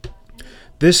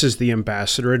This is the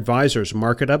Ambassador Advisors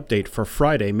market update for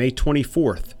Friday, May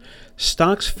 24th.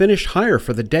 Stocks finished higher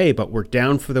for the day but were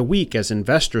down for the week as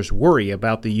investors worry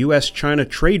about the U.S.-China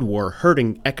trade war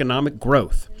hurting economic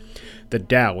growth. The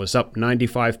Dow was up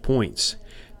 95 points.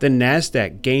 The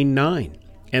Nasdaq gained 9,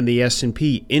 and the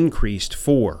S&P increased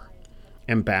 4.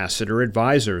 Ambassador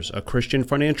Advisors, a Christian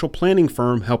financial planning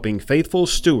firm helping faithful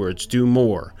stewards do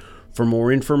more. For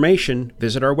more information,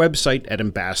 visit our website at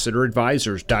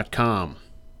ambassadoradvisors.com.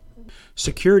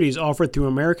 Securities offered through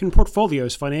American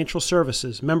Portfolios Financial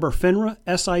Services, member FINRA,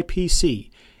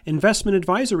 SIPC. Investment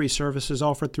advisory services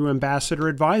offered through Ambassador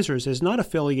Advisors is not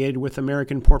affiliated with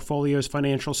American Portfolios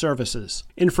Financial Services.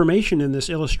 Information in this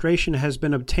illustration has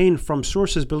been obtained from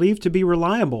sources believed to be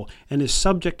reliable and is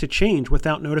subject to change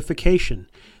without notification.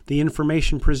 The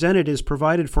information presented is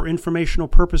provided for informational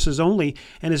purposes only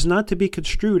and is not to be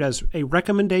construed as a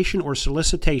recommendation or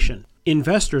solicitation.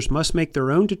 Investors must make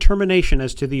their own determination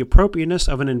as to the appropriateness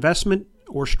of an investment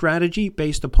or strategy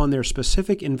based upon their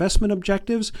specific investment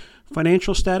objectives,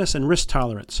 financial status, and risk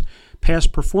tolerance.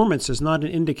 Past performance is not an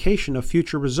indication of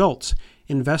future results.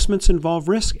 Investments involve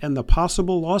risk and the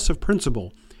possible loss of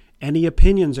principal. Any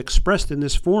opinions expressed in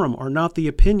this forum are not the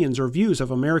opinions or views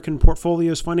of American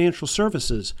Portfolios Financial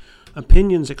Services.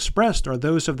 Opinions expressed are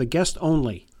those of the guest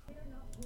only.